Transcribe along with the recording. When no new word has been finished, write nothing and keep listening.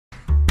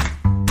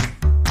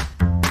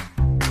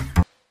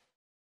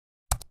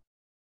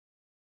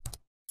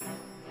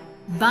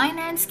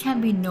Binance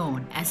can be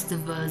known as the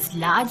world's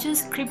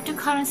largest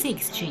cryptocurrency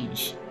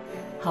exchange.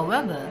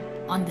 However,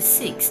 on the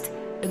 6th,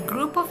 a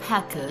group of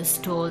hackers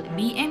stole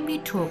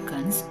BNB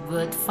tokens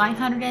worth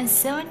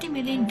 $570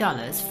 million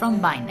from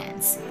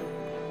Binance.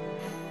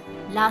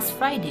 Last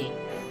Friday,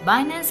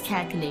 Binance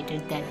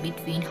calculated that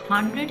between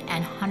 100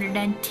 and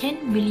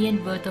 110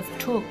 million worth of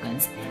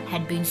tokens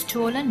had been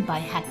stolen by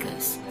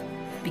hackers.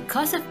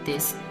 Because of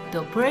this, the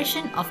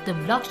operation of the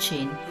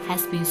blockchain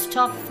has been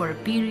stopped for a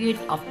period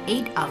of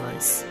 8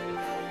 hours.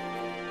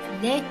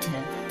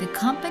 Later, the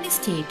company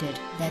stated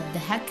that the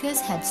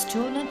hackers had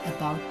stolen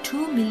about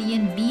 2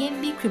 million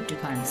BNB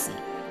cryptocurrency.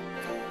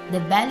 The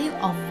value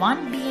of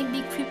 1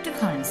 BNB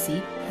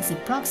cryptocurrency is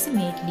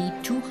approximately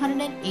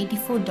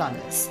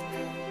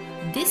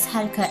 $284. This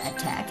hacker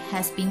attack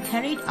has been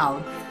carried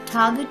out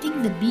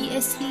targeting the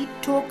BSV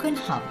token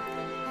hub,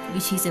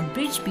 which is a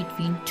bridge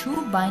between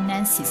two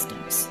Binance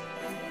systems.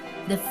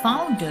 The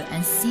founder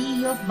and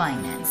CEO of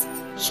Binance,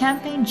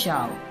 Changpeng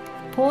Zhao,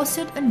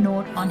 posted a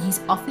note on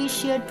his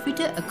official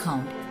Twitter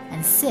account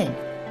and said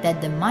that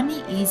the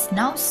money is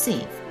now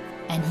safe,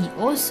 and he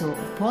also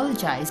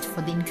apologized for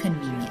the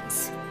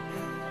inconvenience.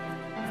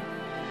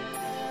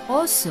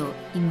 Also,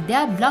 in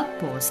their blog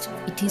post,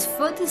 it is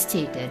further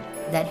stated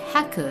that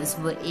hackers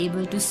were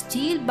able to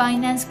steal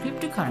Binance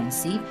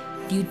cryptocurrency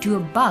due to a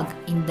bug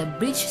in the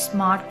bridge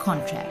smart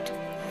contract.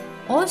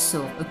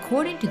 Also,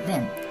 according to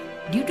them,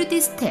 due to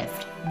this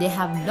theft, they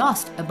have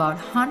lost about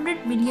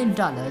 $100 million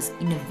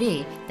in a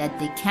way that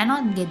they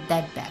cannot get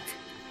that back.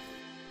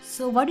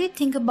 So what do you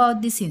think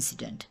about this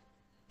incident?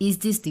 Is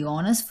this the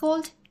owner's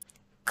fault?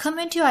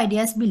 Comment your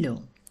ideas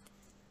below.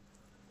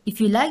 If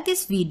you like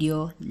this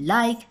video,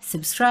 like,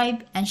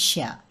 subscribe and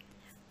share.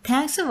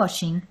 Thanks for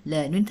watching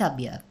Learn with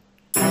Abhya.